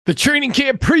The training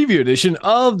camp preview edition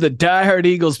of the Diehard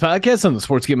Eagles podcast on the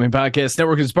Sports Gambling Podcast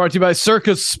Network is brought to you by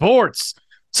Circus Sports.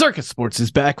 Circus Sports is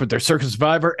back with their Circus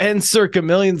Survivor and Circa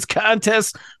Millions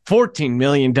contest. $14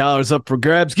 million up for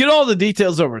grabs. Get all the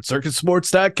details over at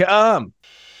circusports.com.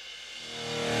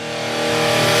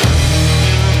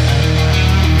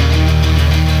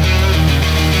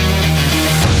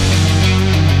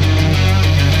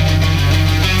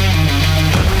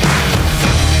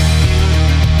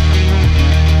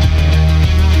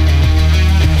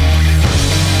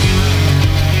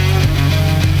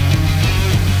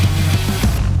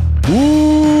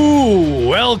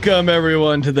 Welcome,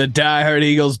 everyone, to the Diehard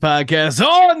Eagles podcast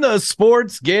on the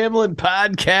Sports Gambling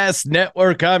Podcast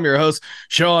Network. I'm your host,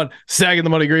 Sean, Sagging the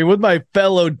Money Green, with my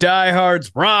fellow diehards,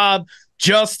 Rob,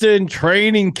 Justin.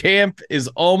 Training camp is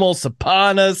almost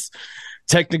upon us.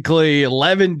 Technically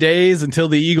 11 days until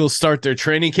the Eagles start their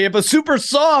training camp. A super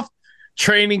soft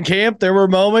training camp. There were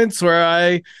moments where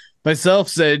I myself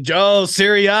said, "Oh,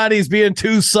 Sirianni's being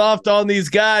too soft on these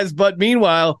guys," but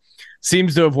meanwhile,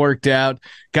 seems to have worked out.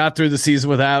 Got through the season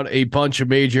without a bunch of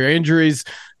major injuries.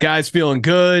 Guys feeling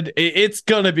good. It's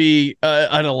going to be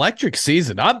an electric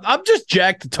season. I'm just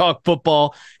jacked to talk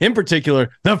football, in particular,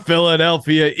 the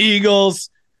Philadelphia Eagles.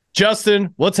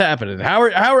 Justin, what's happening? How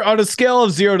are on a scale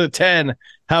of 0 to 10,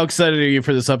 how excited are you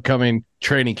for this upcoming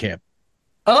training camp?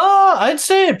 I'd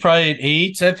say probably an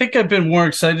 8. I think I've been more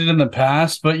excited in the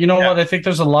past, but you know what? I think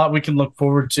there's a lot we can look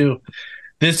forward to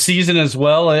this season as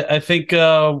well. I think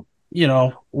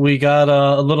we got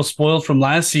a little spoiled from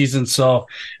last season, so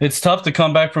it's tough to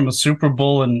come back from a Super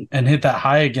Bowl and hit that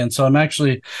high again. So I'm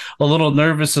actually a little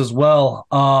nervous as well.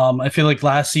 I feel like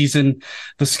last season,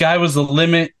 the sky was the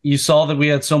limit. You saw that we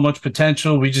had so much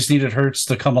potential. We just needed Hurts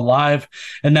to come alive.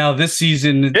 And now this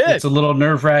season, it's a little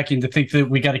nerve-wracking to think that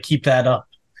we got to keep that up.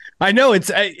 I know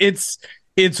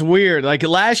it's weird. Like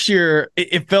last year,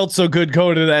 it felt so good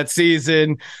going into that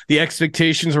season. The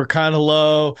expectations were kind of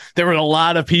low. There were a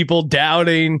lot of people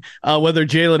doubting whether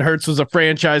Jalen Hurts was a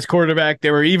franchise quarterback.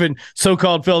 There were even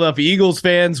so-called Philadelphia Eagles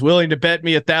fans willing to bet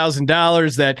me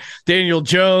 $1,000 that Daniel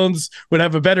Jones would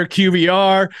have a better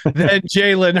QBR than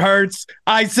Jalen Hurts.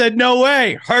 I said, no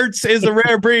way. Hurts is a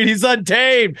rare breed. He's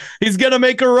untamed. He's going to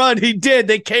make a run. He did.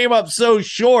 They came up so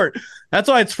short. That's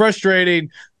why it's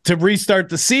frustrating to restart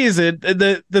the season.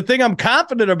 The thing I'm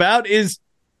confident about is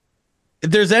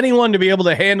if there's anyone to be able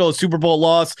to handle a Super Bowl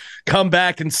loss, come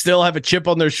back and still have a chip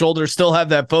on their shoulder, still have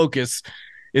that focus,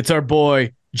 it's our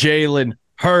boy Jalen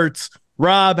Hurts.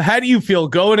 Rob, how do you feel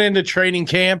going into training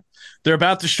camp? They're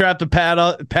about to strap the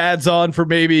pads on for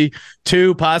maybe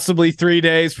 2, possibly 3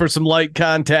 days for some light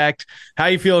contact. How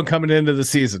you feeling coming into the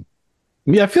season?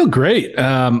 Yeah, I feel great.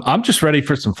 I'm just ready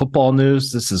for some football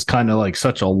news. This is kind of like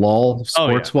such a lull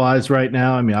sports-wise right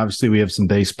now. I mean, obviously we have some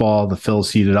baseball. The Phil's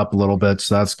heated up a little bit,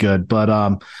 so that's good. But,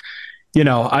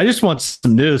 I just want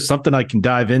some news, something I can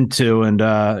dive into. And,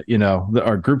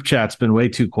 our group chat's been way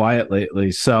too quiet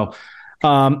lately. So,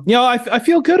 I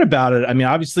feel good about it. I mean,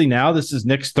 obviously now this is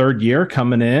Nick's 3rd year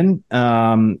coming in.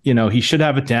 He should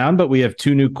have it down, but we have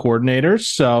 2 new coordinators.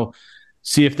 So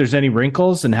see if there's any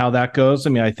wrinkles and how that goes.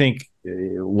 I mean, I think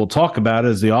we'll talk about it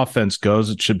as the offense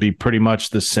goes. It should be pretty much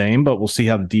the same, but we'll see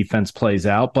how the defense plays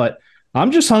out. But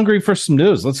I'm just hungry for some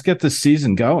news. Let's get this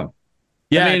season going.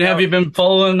 Yeah, have you been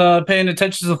paying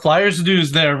attention to the Flyers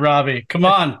news there, Robbie? Come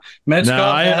on.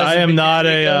 I am not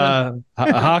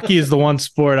hockey is the one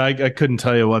sport I couldn't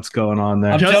tell you what's going on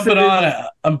there. I'm jumping on it.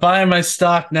 I'm buying my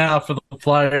stock now for the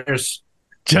Flyers.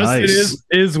 Justin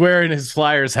is wearing his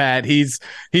Flyers hat. He's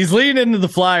leaning into the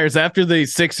Flyers after the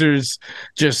Sixers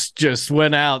just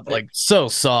went out like so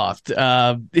soft.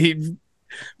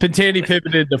 Pintani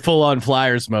pivoted to full on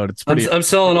Flyers mode. It's pretty. I'm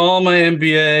selling all my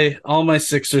NBA, all my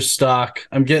Sixers stock.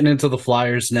 I'm getting into the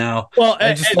Flyers now. Well,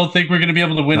 I just don't think we're going to be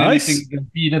able to win anything to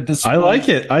beat at this point. I like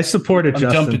it. I support it,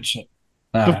 Justin. Jumping ship.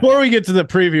 Before we get to the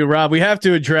preview, Rob, we have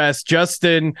to address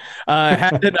Justin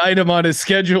had an item on his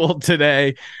schedule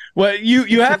today. Well,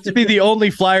 you have to be the only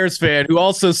Flyers fan who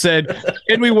also said,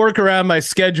 "Can we work around my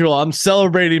schedule? I'm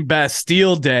celebrating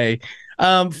Bastille Day."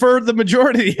 For the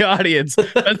majority of the audience,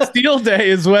 Bastille Day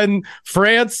is when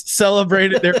France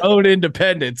celebrated their own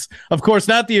independence. Of course,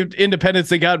 not the independence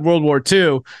they got in World War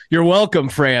II. You're welcome,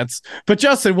 France. But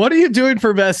Justin, what are you doing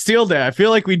for Bastille Day? I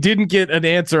feel like we didn't get an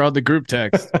answer on the group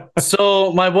text.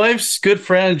 So my wife's good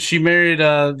friend, she married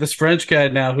this French guy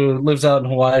now who lives out in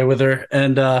Hawaii with her.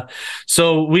 And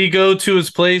so we go to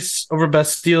his place over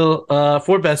Bastille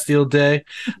for Bastille Day,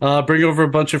 bring over a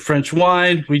bunch of French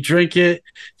wine. We drink it.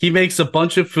 He makes a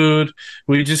bunch of food.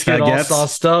 We just get all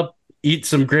sauced up. eat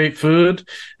some great food,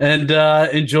 and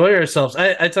enjoy ourselves.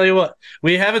 I tell you what,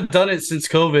 we haven't done it since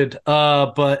COVID,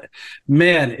 but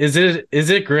man, is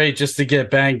it great just to get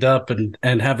banged up and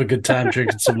have a good time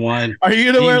drinking some wine. Are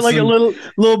you gonna wear like a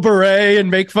little beret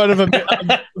and make fun of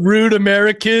rude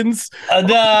Americans?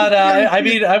 No. I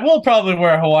mean, I will probably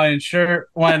wear a Hawaiian shirt.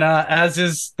 Why not? As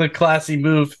is the classy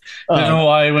move in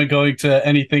Hawaii when going to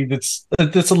anything that's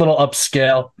a little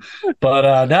upscale.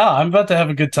 But no, I'm about to have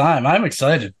a good time. I'm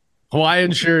excited.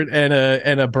 Hawaiian shirt and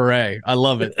a beret. I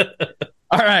love it.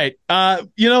 All right.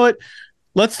 You know what?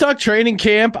 Let's talk training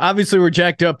camp. Obviously, we're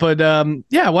jacked up, but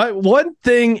one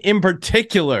thing in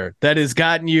particular that has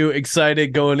gotten you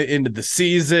excited going into the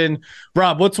season,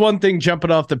 Rob? What's one thing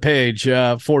jumping off the page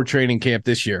for training camp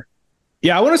this year?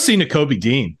 Yeah, I want to see Nakobe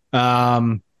Dean.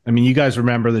 I mean, you guys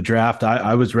remember the draft.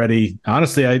 I was ready.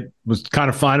 Honestly, I was kind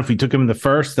of fine if we took him in the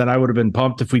first. Then I would have been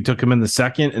pumped if we took him in the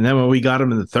second. And then when we got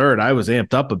him in the third, I was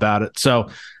amped up about it. So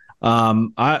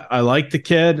I like the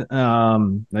kid.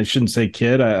 I shouldn't say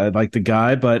kid. I like the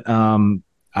guy, but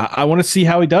I want to see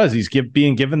how he does. He's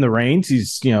being given the reins.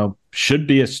 He's, should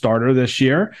be a starter this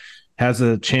year, has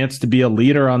a chance to be a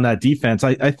leader on that defense.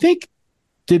 I think,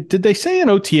 did they say in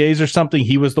OTAs or something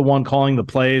he was the one calling the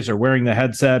plays or wearing the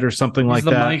headset or something like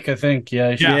that? Mic, I think.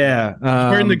 Yeah.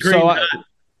 Wearing the green. So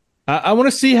I want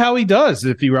to see how he does.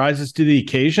 If he rises to the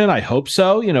occasion, I hope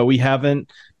so. We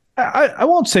haven't. I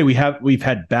won't say we've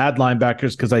had bad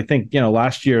linebackers, because I think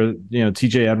last year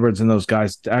TJ Edwards and those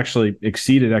guys actually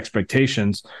exceeded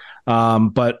expectations.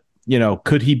 But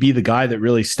could he be the guy that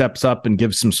really steps up and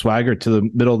gives some swagger to the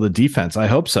middle of the defense? I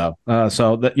hope so.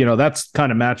 So that that's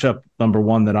kind of matchup number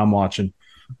one that I'm watching.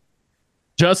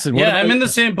 Justin, I'm in the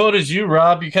same boat as you,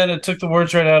 Rob. You kind of took the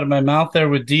words right out of my mouth there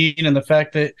with Dean, and the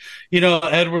fact that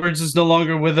Edwards is no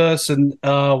longer with us, and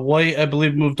White, I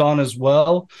believe, moved on as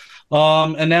well.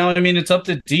 And now, I mean, it's up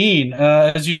to Dean.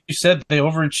 As you said, they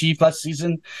overachieved last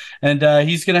season, and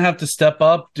he's going to have to step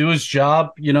up, do his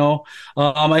job.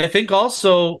 I think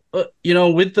also,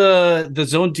 with the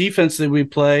zone defense that we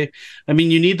play, I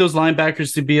mean, you need those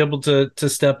linebackers to be able to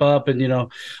step up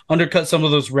and undercut some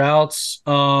of those routes,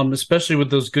 especially with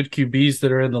those good QBs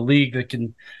that are in the league that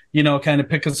can kind of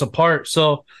pick us apart.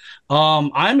 So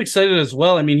I'm excited as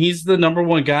well. I mean, he's the number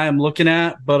one guy I'm looking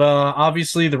at, but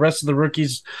obviously the rest of the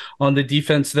rookies on the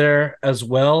defense there as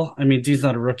well. I mean, Dean's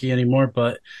not a rookie anymore,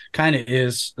 but kind of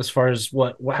is, as far as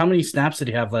how many snaps did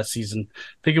he have last season?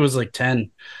 I think it was like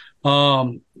 10.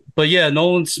 But yeah,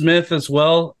 Nolan Smith as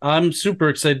well. I'm super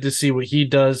excited to see what he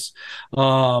does,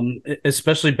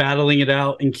 especially battling it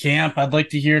out in camp. I'd like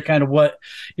to hear kind of what,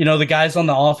 the guys on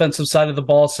the offensive side of the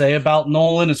ball say about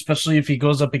Nolan, especially if he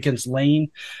goes up against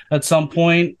Lane at some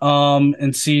point,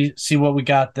 and see what we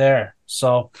got there.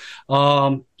 So,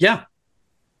 yeah.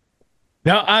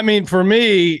 Now, I mean, for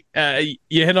me,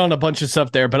 you hit on a bunch of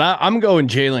stuff there, but I'm going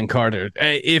Jalen Carter.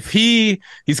 If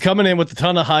he's coming in with a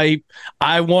ton of hype,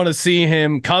 I want to see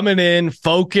him coming in,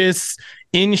 focus,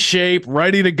 in shape,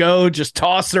 ready to go, just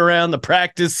tossing around the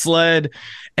practice sled.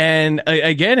 And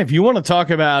again, if you want to talk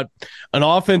about an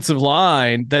offensive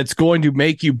line that's going to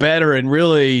make you better and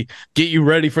really get you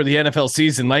ready for the NFL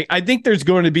season, I think there's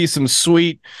going to be some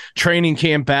sweet training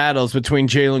camp battles between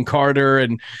Jalen Carter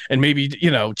and maybe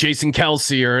Jason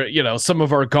Kelsey or some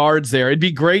of our guards there. It'd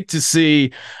be great to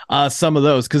see some of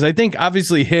those, because I think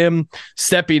obviously him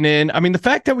stepping in. I mean, the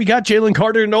fact that we got Jalen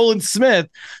Carter and Nolan Smith,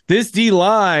 this D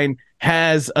line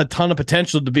has a ton of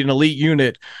potential to be an elite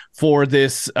unit for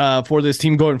this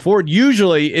team going forward.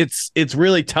 Usually it's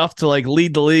really tough to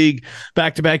lead the league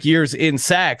back-to-back years in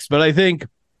sacks, but I think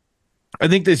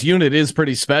this unit is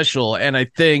pretty special, and I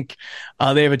think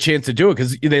they have a chance to do it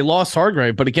because they lost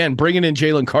Hargrave. But again, bringing in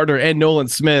Jalen Carter and Nolan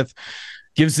Smith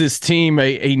gives this team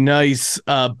a nice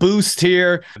boost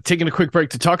here. Taking a quick break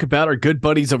to talk about our good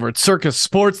buddies over at Circa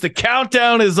Sports. The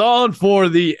countdown is on for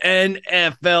the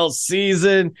NFL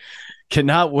season.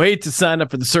 Cannot wait to sign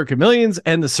up for the Circa Millions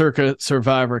and the Circa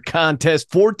Survivor contest.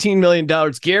 $14 million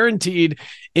guaranteed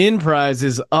in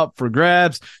prizes up for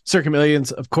grabs. Circa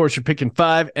Millions, of course, you're picking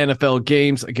 5 NFL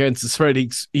games against the spread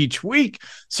each week.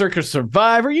 Circa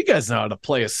Survivor, you guys know how to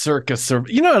play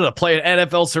you know how to play an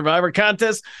NFL Survivor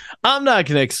contest. I'm not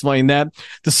going to explain that.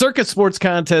 The Circa Sports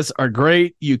contests are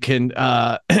great. You can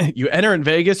you enter in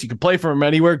Vegas. You can play from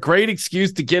anywhere. Great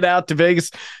excuse to get out to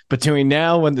Vegas between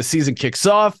now when the season kicks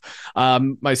off.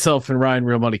 Myself and Ryan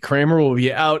Real Money Kramer will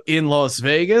be out in Las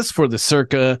Vegas for the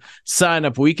Circa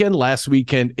sign-up weekend, last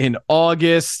weekend in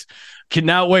August.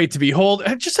 Cannot wait to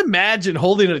just imagine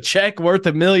holding a check worth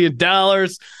 $1 million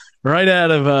right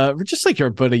out of just like your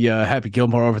buddy Happy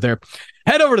Gilmore over there.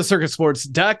 Head over to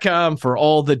circusports.com for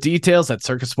all the details at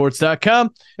circusports.com.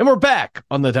 And we're back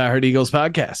on the Diehard Eagles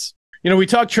podcast. We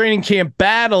talk training camp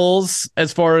battles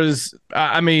as far as,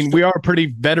 we are a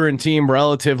pretty veteran team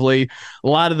relatively. A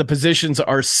lot of the positions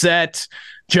are set.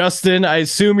 Justin, I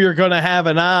assume you're going to have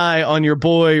an eye on your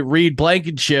boy Reed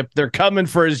Blankenship. They're coming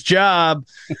for his job.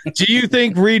 Do you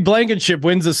think Reed Blankenship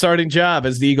wins the starting job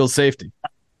as the Eagles safety?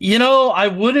 I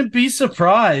wouldn't be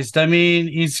surprised.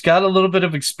 He's got a little bit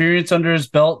of experience under his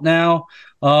belt now.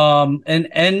 You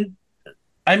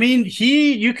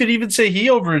could even say he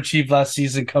overachieved last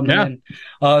season coming in,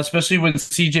 especially when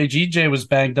CJGJ was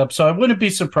banged up. So I wouldn't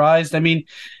be surprised.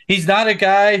 He's not a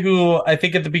guy who I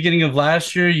think at the beginning of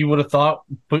last year you would have thought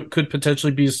could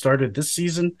potentially be a starter this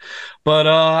season.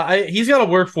 But he's got to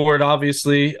work for it,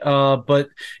 obviously. But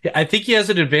I think he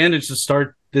has an advantage to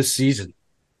start this season.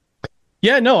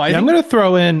 Yeah, no, I'm going to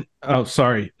throw in. Oh,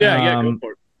 sorry. Yeah, go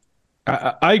for it.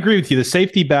 I agree with you. The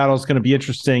safety battle is going to be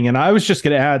interesting. And I was just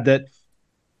going to add that,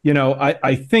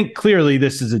 I think clearly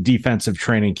this is a defensive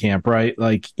training camp, right?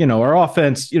 Our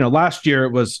offense, last year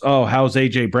it was, how's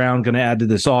A.J. Brown going to add to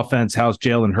this offense? How's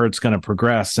Jalen Hurts going to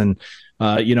progress? And,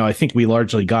 I think we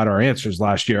largely got our answers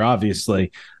last year,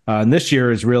 obviously. And this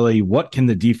year is really what can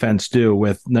the defense do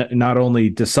with not only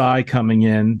Desai coming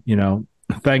in,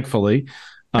 thankfully,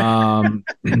 but,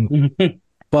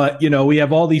 we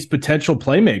have all these potential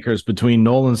playmakers between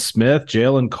Nolan Smith,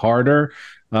 Jalen Carter,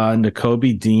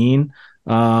 Nakobe Dean.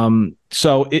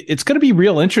 So it's going to be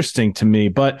real interesting to me,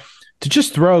 but to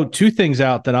just throw two things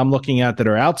out that I'm looking at that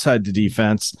are outside the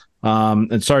defense.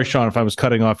 And sorry, Sean, if I was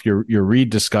cutting off your Reed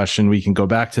discussion, we can go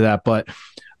back to that. But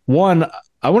one,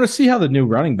 I want to see how the new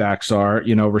running backs are,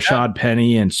 Rashad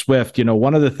Penny and Swift.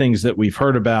 One of the things that we've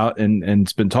heard about and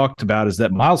it's been talked about is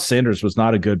that Miles Sanders was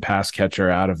not a good pass catcher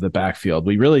out of the backfield.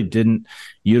 We really didn't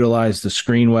utilize the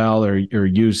screen well or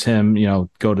use him,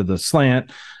 go to the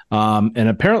slant. And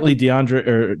apparently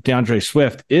DeAndre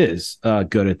Swift is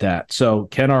good at that. So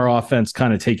can our offense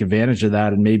kind of take advantage of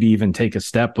that and maybe even take a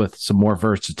step with some more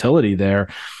versatility there?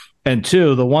 And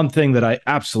two, the one thing that I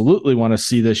absolutely want to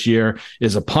see this year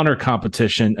is a punter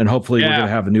competition. And hopefully we're going to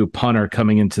have a new punter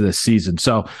coming into this season.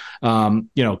 So,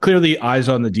 clearly eyes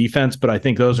on the defense, but I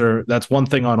think that's one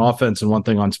thing on offense and one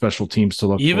thing on special teams to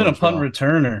look for. Even a punt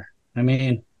returner.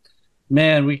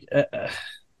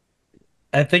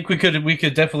 I think we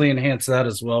could definitely enhance that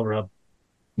as well, Rob.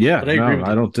 Yeah,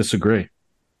 I don't disagree.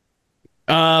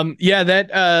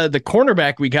 The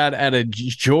cornerback we got out of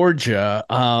Georgia,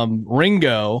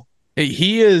 Ringo,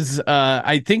 he is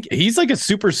I think he's like a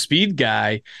super speed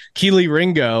guy, Keely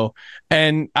Ringo,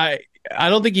 and I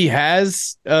don't think he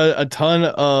has a ton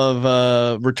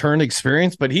of return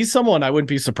experience, but he's someone I wouldn't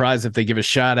be surprised if they give a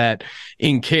shot at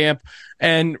in camp.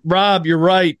 And Rob, you're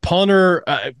right. Punter,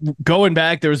 going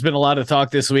back, there's been a lot of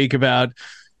talk this week about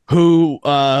who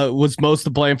was most to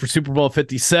blame for Super Bowl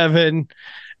 57.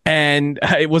 And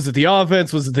was it the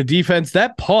offense? Was it the defense?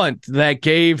 That punt that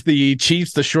gave the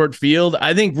Chiefs the short field,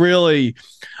 I think really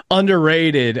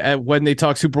underrated when they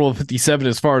talk Super Bowl 57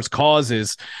 as far as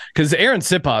causes, because Aaron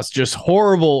Siposs just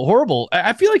horrible.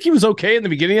 I feel like he was okay in the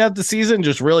beginning of the season,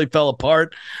 just really fell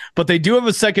apart. But they do have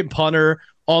a second punter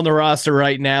on the roster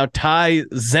right now, Ty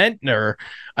Zentner.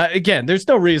 Again, there's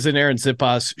no reason Aaron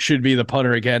Siposs should be the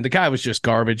punter again. The guy was just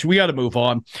garbage. We got to move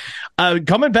on.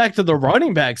 Coming back to the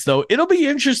running backs, though, it'll be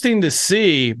interesting to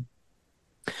see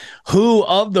who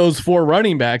of those four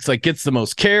running backs gets the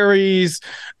most carries,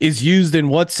 is used in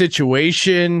what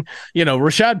situation.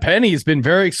 Rashad Penny has been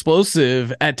very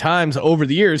explosive at times over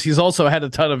the years. He's also had a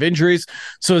ton of injuries.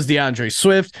 So is DeAndre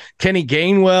Swift. Kenny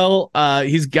Gainwell,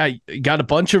 he's got a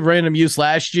bunch of random use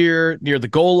last year near the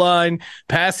goal line,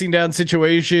 passing down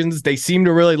situations. They seem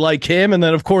to really like him. And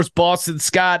then, of course, Boston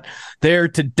Scott there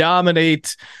to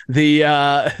dominate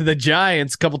the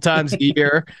Giants a couple times a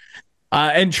year.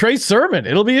 And Trey Sermon,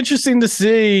 it'll be interesting to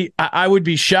see. I would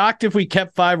be shocked if we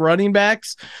kept 5 running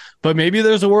backs, but maybe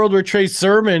there's a world where Trey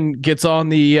Sermon gets on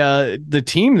the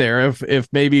team there if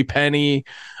maybe Penny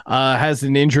has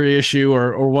an injury issue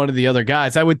or one of the other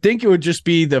guys. I would think it would just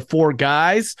be the 4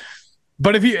 guys.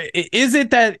 But is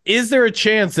there a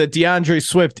chance that DeAndre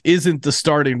Swift isn't the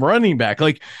starting running back?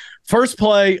 First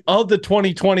play of the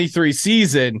 2023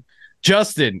 season,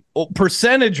 Justin,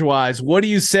 percentage-wise, what do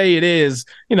you say it is,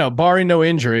 barring no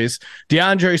injuries,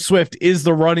 DeAndre Swift is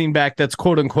the running back that's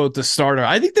quote-unquote the starter?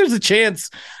 I think there's a chance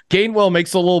Gainwell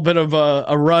makes a little bit of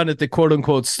a run at the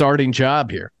quote-unquote starting job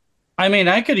here.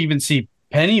 I could even see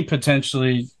Penny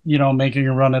potentially, making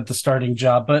a run at the starting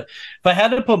job. But if I had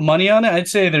to put money on it, I'd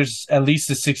say there's at least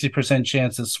a 60%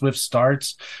 chance that Swift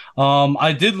starts.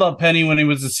 I did love Penny when he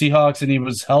was the Seahawks and he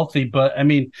was healthy, but I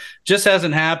mean, just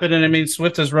hasn't happened. And I mean,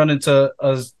 Swift has run into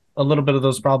a little bit of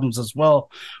those problems as well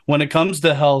when it comes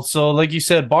to health. So like you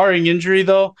said, barring injury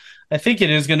though, I think it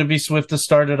is going to be Swift to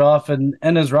start it off. And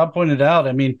as Rob pointed out,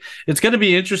 I mean, it's going to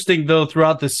be interesting though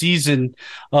throughout the season,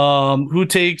 who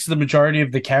takes the majority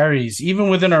of the carries. Even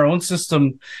within our own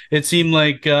system, it seemed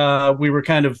like we were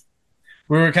kind of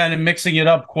mixing it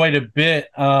up quite a bit,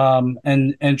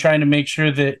 and trying to make sure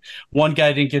that one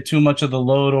guy didn't get too much of the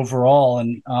load overall.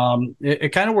 And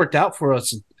it kind of worked out for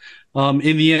us in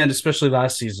the end, especially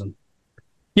last season.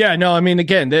 Yeah, no, I mean,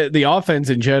 again, the offense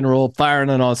in general, firing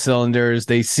on all cylinders.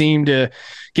 They seem to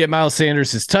get Miles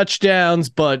Sanders' touchdowns,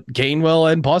 but Gainwell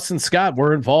and Boston Scott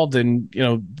were involved in,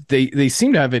 they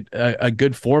seem to have a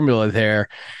good formula there.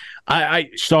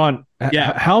 Sean,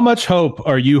 yeah. How much hope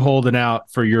are you holding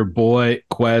out for your boy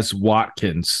Quez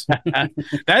Watkins?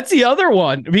 That's the other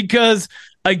one, because,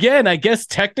 again, I guess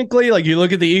technically, like you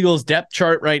look at the Eagles depth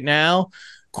chart right now,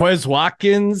 Quez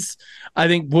Watkins, I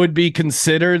think, would be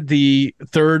considered the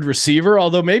third receiver,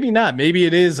 although maybe not. Maybe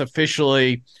it is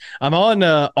officially. I'm on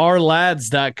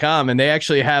ourlads.com, and they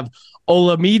actually have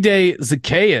Olamide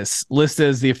Zacchaeus listed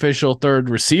as the official third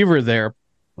receiver there.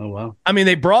 Oh, wow. I mean,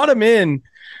 they brought him in,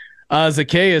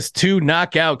 Zacchaeus, to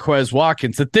knock out Quez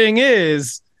Watkins. The thing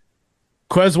is,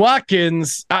 Quez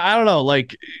Watkins, I don't know,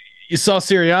 like, you saw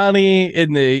Sirianni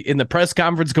in the press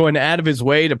conference going out of his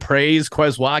way to praise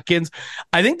Quez Watkins.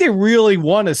 I think they really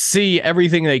want to see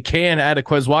everything they can out of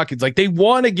Quez Watkins. Like, they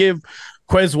want to give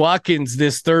Quez Watkins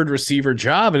this third receiver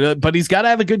job, but he's got to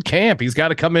have a good camp. He's got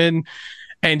to come in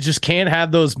and just can't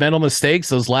have those mental mistakes,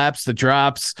 those laps, the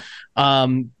drops,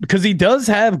 because he does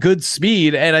have good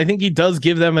speed, and I think he does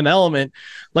give them an element.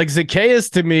 Like, Zacchaeus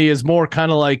to me is more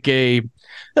kind of like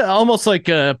almost like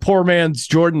a poor man's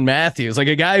Jordan Matthews, like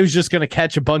a guy who's just going to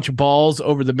catch a bunch of balls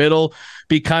over the middle,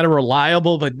 be kind of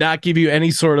reliable, but not give you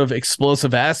any sort of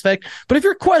explosive aspect. But if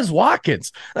you're Quez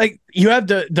Watkins, like, you have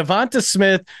Devonta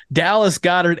Smith, Dallas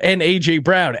Goedert, and A.J.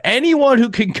 Brown. Anyone who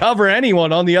can cover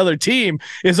anyone on the other team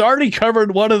is already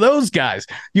covered one of those guys.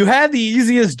 You had the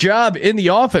easiest job in the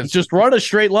offense. Just run a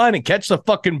straight line and catch the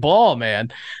fucking ball,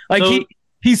 man. Like,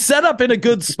 he's set up in a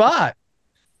good spot.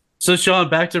 So, Sean,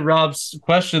 back to Rob's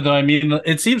question, though. I mean,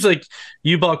 it seems like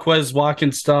you bought Quez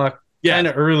Watkins stock kind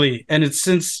of early, and it's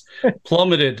since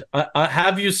plummeted.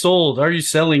 Have you sold? Are you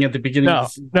selling at the beginning?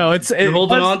 No, you're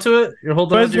holding on to it? You're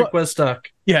holding on to your Quez stock?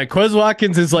 Yeah, Quez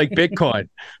Watkins is like Bitcoin.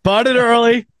 Bought it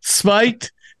early,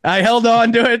 spiked. I held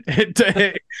on to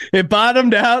it. It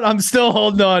bottomed out. I'm still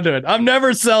holding on to it. I'm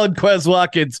never selling Quez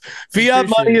Watkins. Fiat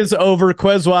money is over.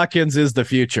 Quez Watkins is the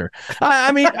future.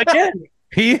 I mean, again,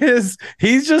 he's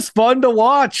just fun to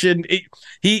watch, and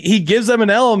he gives them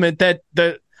an element that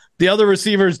the other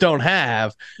receivers don't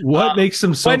have. What makes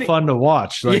him so fun to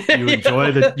watch? Like, you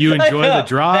enjoy the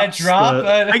drops, that drop.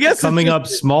 I guess coming up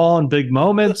small and big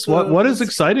moments. What is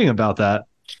exciting about that?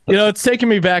 It's taking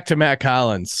me back to Matt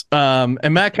Collins.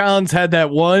 And Matt Collins had that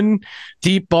one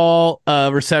deep ball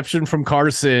reception from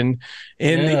Carson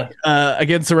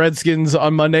against the Redskins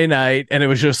on Monday night. And it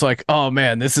was just like, oh,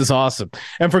 man, this is awesome.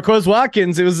 And for Quez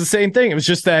Watkins, it was the same thing. It was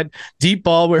just that deep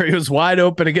ball where he was wide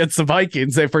open against the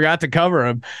Vikings. They forgot to cover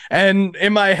him. And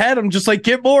in my head, I'm just like,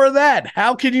 get more of that.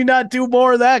 How can you not do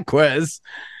more of that, Quez?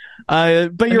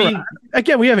 But right.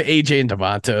 Again, we have AJ and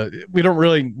Devonta. We don't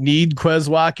really need Quez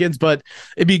Watkins, but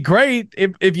it'd be great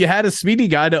if you had a speedy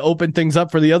guy to open things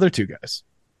up for the other two guys.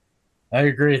 I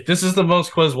agree. This is the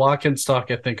most Quez Watkins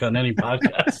talk, I think, on any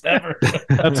podcast ever.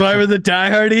 That's why we're the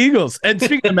diehard Eagles. And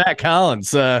speaking of Matt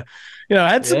Collins, had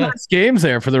some nice games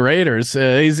there for the Raiders.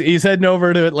 He's heading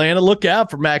over to Atlanta. Look out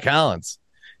for Matt Collins.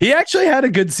 He actually had a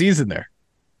good season there.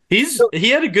 He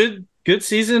had a good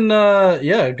season.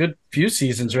 A good few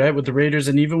seasons, right, with the Raiders,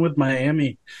 and even with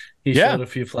Miami, he showed a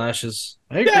few flashes.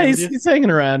 He's hanging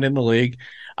around in the league.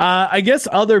 I guess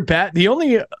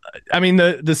the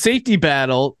safety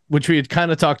battle, which we had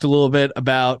kind of talked a little bit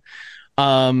about,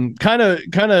 it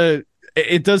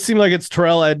does seem like it's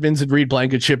Terrell Edmonds and Reed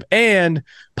Blankenship and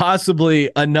possibly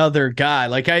another guy.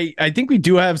 Like, I think we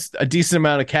do have a decent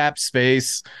amount of cap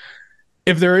space.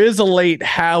 If there is a late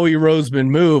Howie Roseman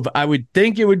move, I would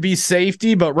think it would be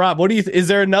safety. But Rob, what do you? Is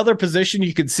there another position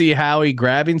you could see Howie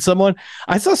grabbing someone?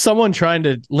 I saw someone trying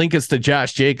to link us to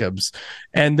Josh Jacobs,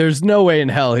 and there's no way in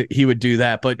hell he would do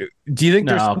that. But do you think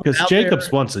there's because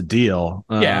Jacobs wants a deal?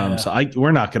 So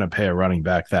we're not going to pay a running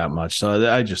back that much. So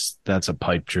that's a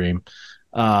pipe dream.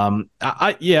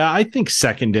 I think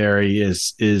secondary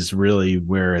is really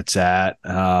where it's at.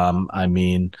 I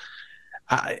mean,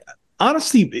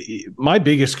 honestly, my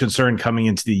biggest concern coming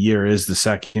into the year is the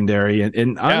secondary,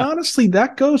 and honestly,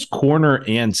 that goes corner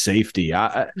and safety.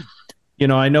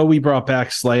 I know we brought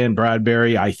back Slay and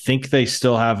Bradbury. I think they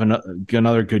still have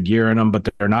another good year in them, but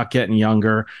they're not getting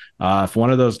younger. If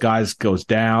one of those guys goes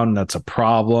down, that's a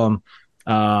problem.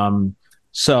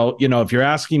 So, if you're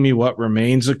asking me what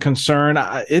remains a concern,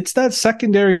 it's that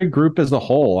secondary group as a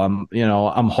whole.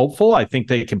 I'm hopeful. I think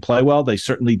they can play well. They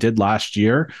certainly did last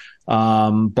year.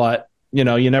 But you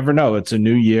never know. It's a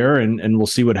new year, and we'll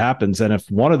see what happens. And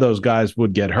if one of those guys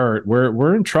would get hurt,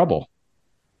 we're in trouble.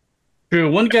 True.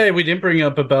 One guy we didn't bring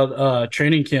up about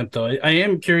training camp, though. I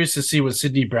am curious to see what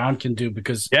Sidney Brown can do,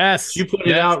 because you put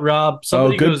it out, Rob.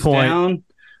 Somebody goes down,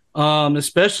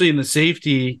 especially in the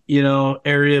safety,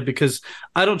 area, because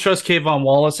I don't trust Kayvon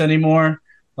Wallace anymore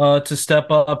to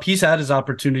step up. He's had his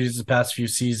opportunities the past few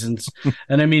seasons.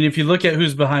 And I mean, if you look at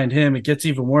who's behind him, it gets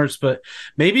even worse. But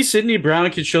maybe Sidney Brown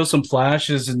could show some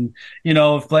flashes. And,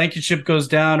 if Blankenship goes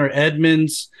down or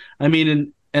Edmonds, I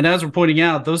mean, and as we're pointing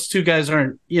out, those two guys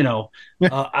aren't,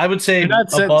 I would say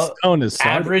above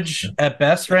average at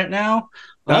best right now.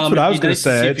 That's what I was going to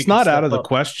say. It's not out of the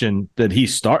question that he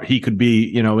could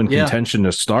be, in contention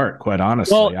to start, quite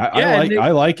honestly. Well,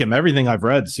 I like him. Everything I've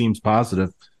read seems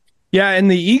positive. Yeah,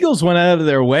 and the Eagles went out of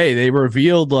their way. They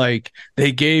revealed,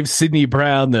 they gave Sidney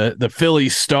Brown the Philly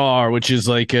star, which is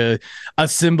like a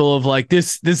symbol of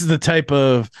this is the type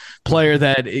of player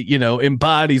that,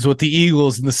 embodies what the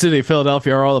Eagles and the city of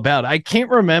Philadelphia are all about. I can't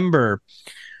remember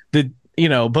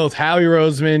both Howie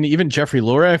Roseman, even Jeffrey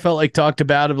Lurie, I felt like talked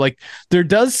about it. There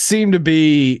does seem to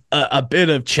be a bit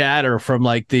of chatter from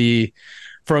the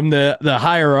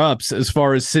higher ups as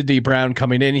far as Sidney Brown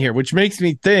coming in here, which makes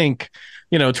me think,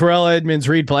 Terrell Edmonds,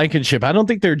 Reed Blankenship, I don't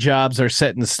think their jobs are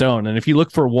set in stone. And if you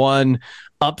look for one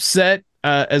upset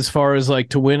as far as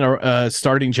to win a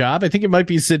starting job, I think it might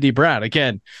be Sidney Brown.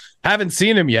 Again, haven't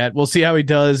seen him yet. We'll see how he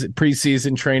does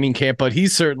preseason training camp, but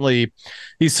he's certainly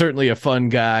a fun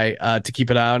guy to keep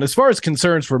an eye on. As far as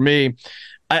concerns for me,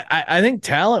 I think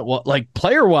talent,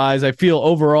 player wise, I feel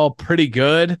overall pretty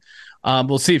good.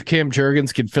 We'll see if Cam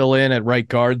Jurgens can fill in at right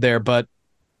guard there, but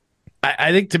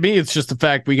I think to me, it's just the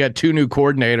fact we got two new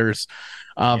coordinators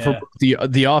for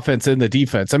the offense and the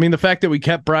defense. I mean, the fact that we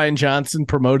kept Brian Johnson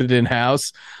promoted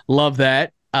in-house, love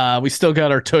that. We still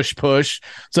got our tush push,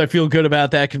 so I feel good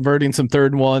about that, converting some 3rd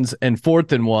and 1s and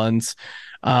 4th and 1s.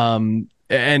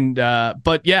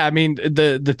 But yeah, I mean,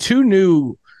 the two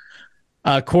new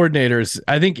coordinators,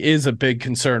 I think, is a big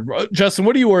concern. Justin,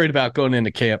 what are you worried about going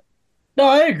into camp? No,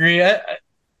 I agree.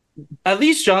 At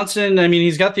least Johnson, I mean,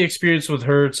 he's got the experience with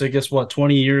Hurts, I guess,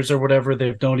 20 years or whatever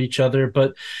they've known each other.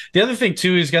 But the other thing,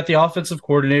 too, he's got the offensive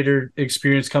coordinator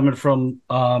experience coming from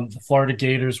the Florida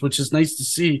Gators, which is nice to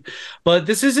see. But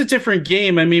this is a different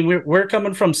game. I mean, we're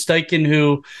coming from Steichen,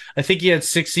 who I think he had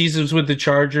 6 seasons with the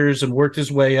Chargers and worked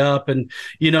his way up and,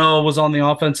 was on the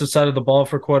offensive side of the ball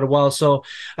for quite a while. So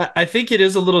I think it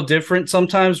is a little different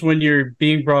sometimes when you're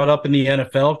being brought up in the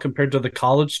NFL compared to the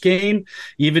college game,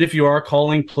 even if you are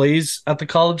calling plays at the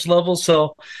college level.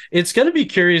 So it's going to be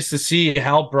curious to see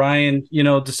how Brian,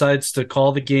 decides to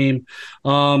call the game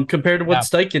compared to what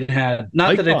Steichen had.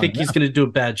 Not that I think he's going to do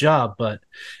a bad job, but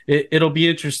it'll be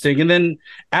interesting. And then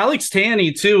Alex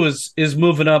Tanney too is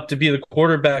moving up to be the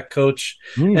quarterback coach.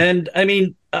 And I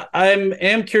mean, I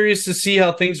am curious to see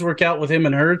how things work out with him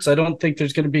and Hurts. I don't think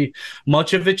there's going to be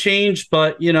much of a change,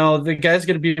 but the guy's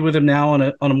going to be with him now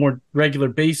on a more regular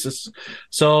basis.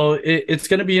 So it's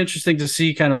going to be interesting to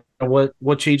see kind of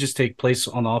what changes take place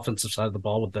on the offensive side of the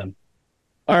ball with them.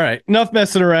 All right, enough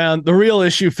messing around. The real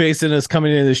issue facing us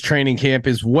coming into this training camp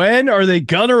is when are they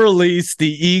going to release the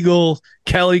Eagle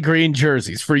Kelly Green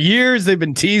jerseys? For years, they've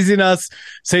been teasing us,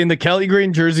 saying the Kelly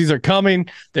Green jerseys are coming.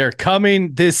 They're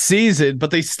coming this season,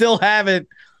 but they still haven't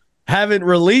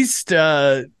released,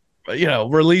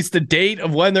 released the date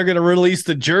of when they're going to release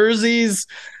the jerseys.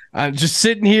 I'm just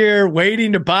sitting here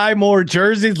waiting to buy more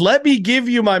jerseys. Let me give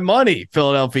you my money,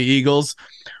 Philadelphia Eagles.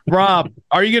 Rob,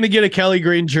 are you going to get a Kelly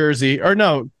Green jersey? Or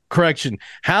no, correction.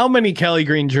 How many Kelly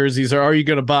Green jerseys are you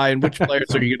going to buy, and which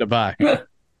players are you going to buy?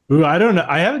 Ooh, I don't know.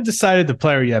 I haven't decided the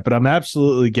player yet, but I'm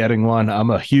absolutely getting one. I'm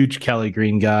a huge Kelly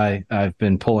Green guy. I've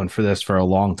been pulling for this for a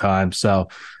long time. So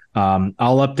I'll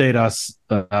update us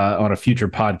on a future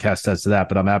podcast as to that,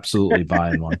 but I'm absolutely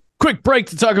buying one. Quick break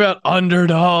to talk about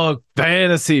Underdog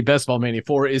Fantasy. Best Ball Mania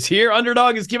 4 is here.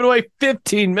 Underdog is giving away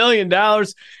 $15 million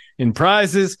in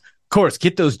prizes. Of course,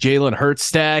 get those Jalen Hurts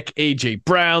stack, A.J.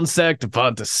 Brown stack,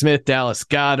 Devonta Smith, Dallas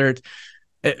Goedert.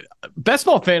 best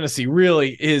ball fantasy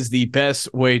really is the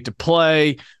best way to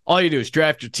play. All you do is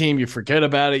draft your team. You forget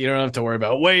about it. You don't have to worry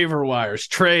about waiver wires,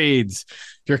 trades,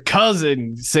 your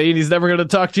cousin saying he's never going to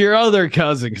talk to your other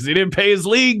cousin because he didn't pay his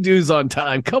league dues on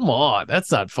time. Come on.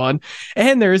 That's not fun.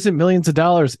 And there isn't millions of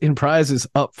dollars in prizes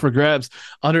up for grabs.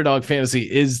 Underdog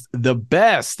Fantasy is the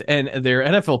best. And their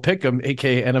NFL Pick'em,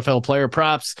 aka NFL player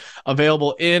props,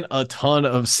 available in a ton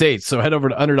of states. So head over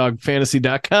to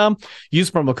UnderdogFantasy.com.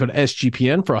 Use promo code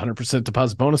SGPN for 100%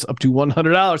 deposit bonus up to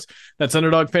 $100. That's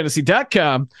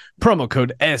UnderdogFantasy.com. Promo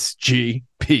code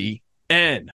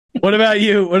SGPN. What about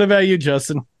you? What about you,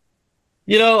 Justin?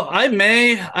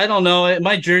 I don't know.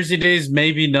 My jersey days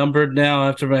may be numbered now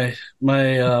after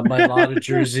my lot of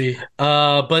jersey.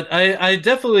 But I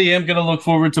definitely am going to look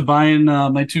forward to buying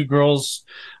my two girls'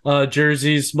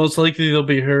 jerseys. Most likely they'll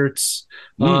be Hurts,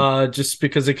 just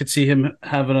because I could see him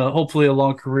having hopefully a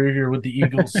long career here with the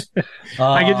Eagles.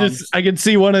 I could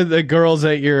see one of the girls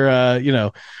at your,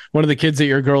 one of the kids at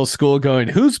your girl's school going,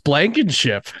 "Who's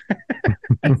Blankenship?"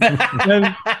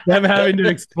 them having to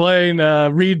explain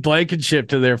Reed Blankenship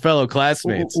to their fellow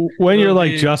classmates. When you're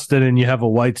like Justin and you have a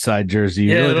Whiteside jersey,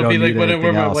 you really it'll don't be like need when I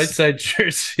wear my else. Whiteside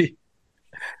jersey.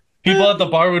 People at the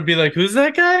bar would be like, "Who's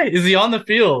that guy? Is he on the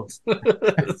field?"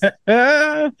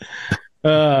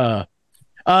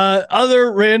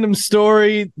 Other random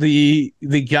story: the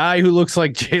guy who looks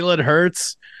like Jalen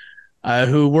Hurts,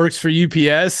 who works for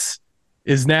UPS,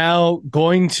 is now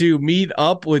going to meet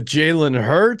up with Jalen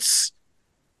Hurts.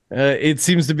 It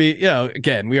seems to be,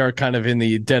 again, we are kind of in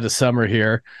the dead of summer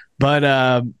here, but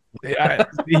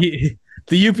the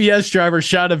UPS driver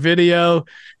shot a video.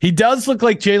 He does look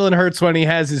like Jalen Hurts when he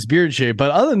has his beard shaved,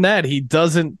 but other than that, he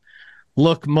doesn't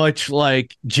look much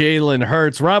like Jalen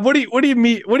Hurts. Rob, what do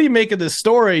you make of this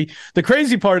story? The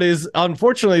crazy part is,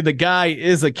 unfortunately, the guy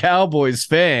is a Cowboys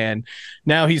fan.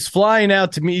 Now he's flying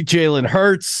out to meet Jalen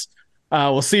Hurts.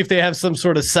 We'll see if they have some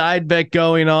sort of side bet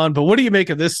going on. But what do you make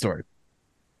of this story?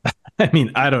 I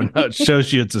mean, I don't know. It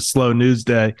shows you it's a slow news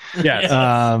day.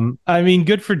 Yeah. I mean,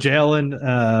 good for Jalen.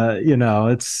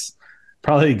 It's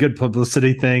probably a good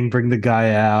publicity thing. Bring the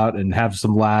guy out and have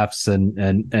some laughs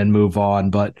and move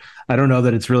on. But I don't know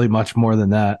that it's really much more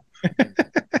than that.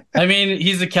 I mean,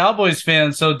 he's a Cowboys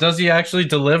fan, so does he actually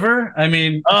deliver? I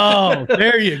mean, oh,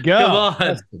 there you go. Come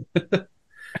on.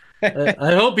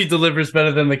 I hope he delivers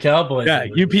better than the Cowboys. Yeah,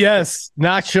 UPS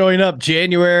not showing up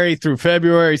January through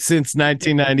February since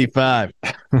 1995.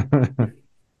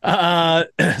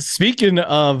 Speaking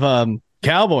of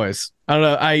Cowboys, I don't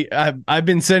know. I've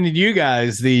been sending you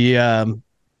guys the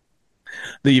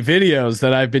videos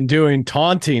that I've been doing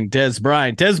taunting Des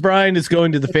Bryant. Des Bryant is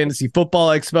going to the Fantasy Football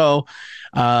Expo.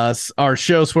 Our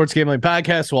show, Sports Gambling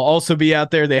Podcast, will also be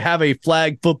out there. They have a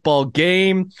flag football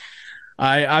game.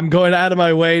 I'm going out of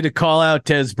my way to call out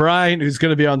Des Bryant, who's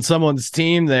going to be on someone's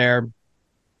team there.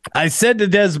 I said to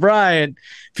Des Bryant,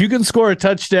 if you can score a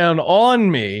touchdown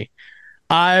on me,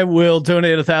 I will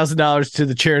donate $1,000 to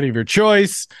the charity of your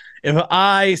choice. If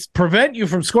I prevent you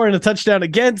from scoring a touchdown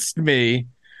against me,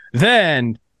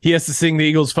 then he has to sing the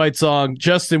Eagles fight song.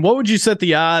 Justin, what would you set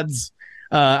the odds?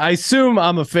 I assume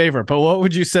I'm a favorite, but what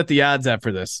would you set the odds at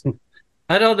for this?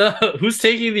 I don't know. Who's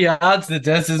taking the odds that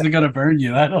Des isn't going to burn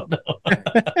you? I don't know.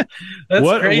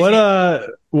 That's crazy.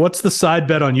 What's the side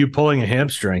bet on you pulling a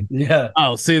hamstring? Yeah.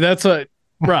 Oh, see, that's what,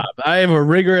 Rob, I have a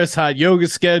rigorous hot yoga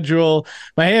schedule.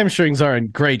 My hamstrings are in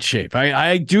great shape.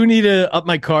 I do need to up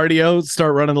my cardio,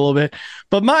 start running a little bit.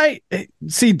 But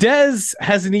Des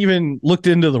hasn't even looked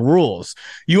into the rules.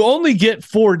 You only get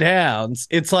 4 downs.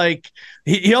 It's like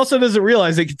he also doesn't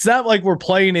realize it's not like we're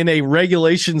playing in a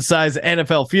regulation size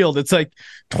NFL field. It's like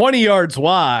 20 yards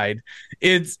wide.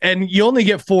 And you only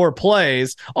get 4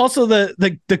 plays. Also,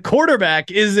 the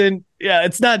quarterback isn't. Yeah,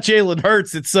 it's not Jalen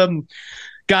Hurts. It's some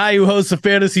guy who hosts a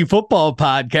fantasy football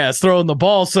podcast throwing the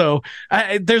ball. So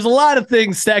there's a lot of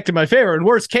things stacked in my favor. In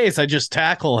worst case, I just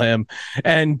tackle him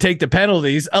and take the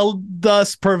penalties,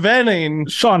 thus preventing.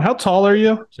 Sean, how tall are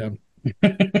you? I'm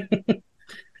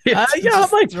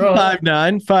like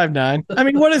 5'9". I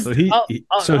mean, what is so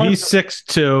he's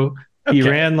 6'2". He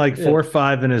ran like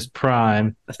 4.5 in his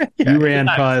prime. You ran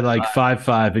probably like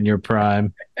 5'5" in your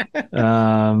prime. I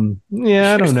don't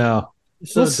know.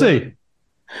 We'll see.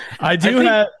 I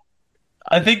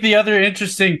think the other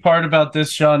interesting part about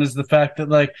this, Sean, is the fact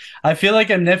that I feel like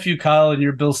I'm nephew Kyle and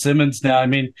you're Bill Simmons now. I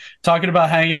mean, talking about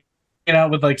hanging out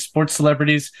with sports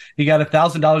celebrities, you got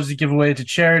 $1,000 to give away to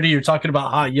charity. You're talking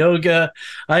about hot yoga.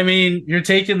 I mean, you're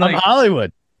taking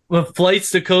Hollywood with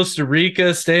flights to Costa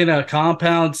Rica, staying at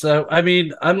compounds. I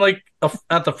mean, I'm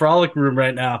at the frolic room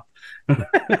right now.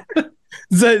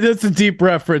 That's a deep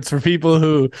reference for people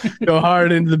who go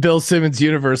hard into the Bill Simmons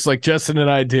universe like Justin and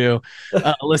I do.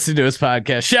 Listen to his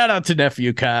podcast. Shout out to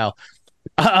nephew Kyle.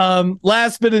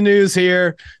 Last bit of news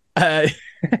here. Dallas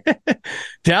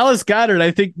Goedert,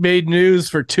 I think, made news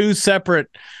for two separate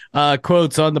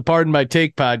quotes on the Pardon My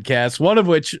Take podcast, one of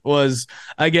which was,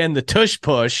 again, the tush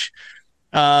push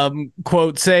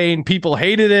quote saying people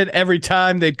hated it every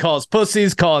time. They'd call us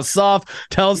pussies, call us soft,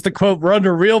 tell us to, quote, run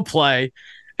a real play.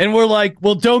 And we're like,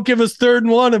 well, don't give us 3rd and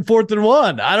 1 and 4th and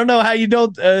 1. I don't know how you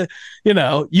don't,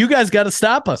 you guys got to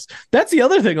stop us. That's the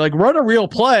other thing. Like, run a real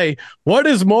play. What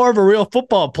is more of a real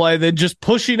football play than just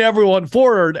pushing everyone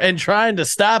forward and trying to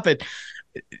stop it?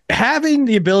 Having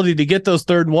the ability to get those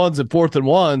 3rd and 1s and 4th and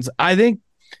 1s, I think,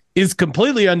 is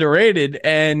completely underrated.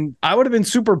 And I would have been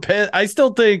super pissed. I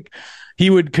still think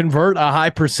he would convert a high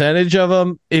percentage of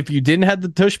them if you didn't have the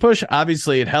tush push.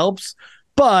 Obviously, it helps.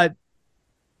 But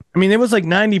I mean, it was like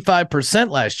 95%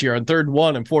 last year on 3rd and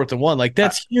 1 and 4th and 1. Like,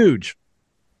 that's huge.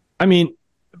 I mean,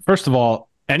 first of all,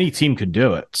 any team could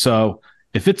do it. So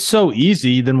if it's so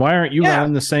easy, then why aren't you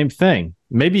running the same thing?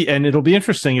 Maybe, and it'll be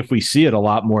interesting if we see it a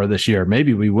lot more this year.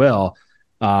 Maybe we will.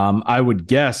 I would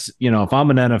guess, if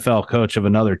I'm an NFL coach of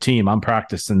another team, I'm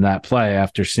practicing that play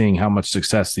after seeing how much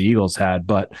success the Eagles had.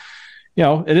 But,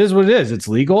 it is what it is. It's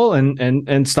legal,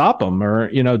 and stop them, or,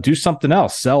 do something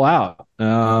else, sell out.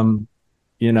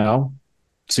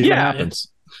 See what happens.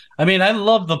 I mean, I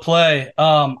love the play.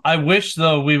 I wish,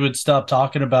 though, we would stop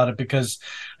talking about it because,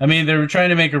 I mean, they were trying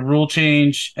to make a rule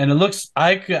change, and it looks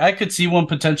I could see one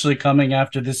potentially coming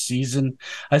after this season.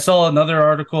 I saw another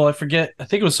article. I think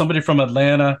it was somebody from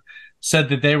Atlanta said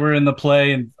that they were in the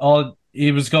play and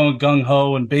he was going gung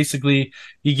ho, and basically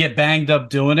you get banged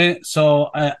up doing it. So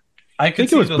I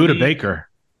think it was Buda Baker.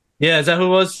 Yeah, is that who it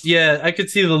was? Yeah, I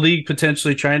could see the league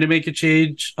potentially trying to make a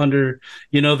change under,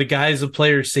 the guise of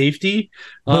player safety.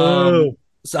 So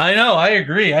I know, I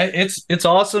agree. It's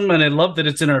awesome, and I love that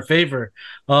it's in our favor.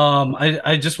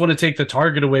 I just want to take the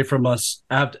target away from us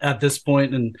at this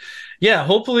point, and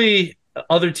hopefully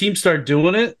other teams start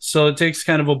doing it, so it takes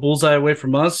kind of a bullseye away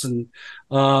from us, and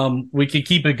we can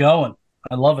keep it going.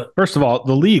 I love it. First of all,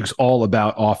 the league's all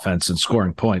about offense and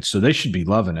scoring points, so they should be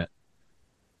loving it.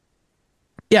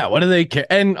 Yeah, what do they care?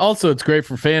 And also, it's great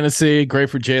for fantasy, great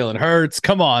for Jalen Hurts.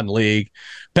 Come on, league,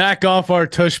 back off our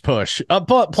tush push.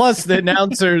 Plus, the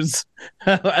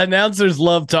announcers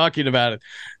love talking about it.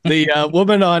 The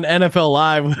woman on NFL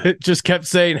Live just kept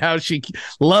saying how she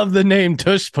loved the name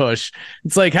tush push.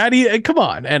 It's like, how do you? Come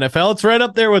on, NFL, it's right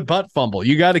up there with butt fumble.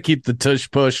 You got to keep the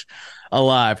tush push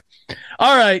alive.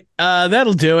 All right,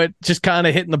 that'll do it. Just kind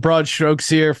of hitting the broad strokes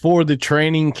here for the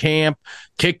training camp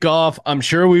kickoff. I'm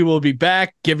sure we will be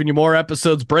back giving you more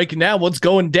episodes breaking down what's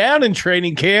going down in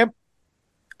training camp.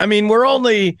 I mean, we're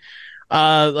only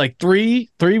like three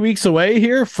weeks away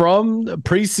here from the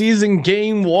preseason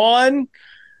game 1.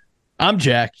 I'm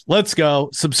jacked. Let's go.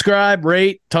 Subscribe,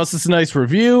 rate, toss us a nice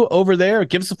review over there.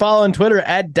 Give us a follow on Twitter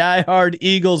at Diehard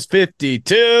Eagles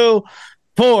 52.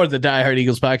 For the Diehard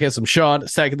Eagles podcast, I'm Sean,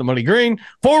 stacking the money green.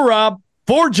 For Rob,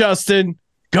 for Justin,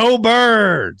 go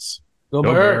Birds. Go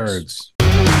Birds.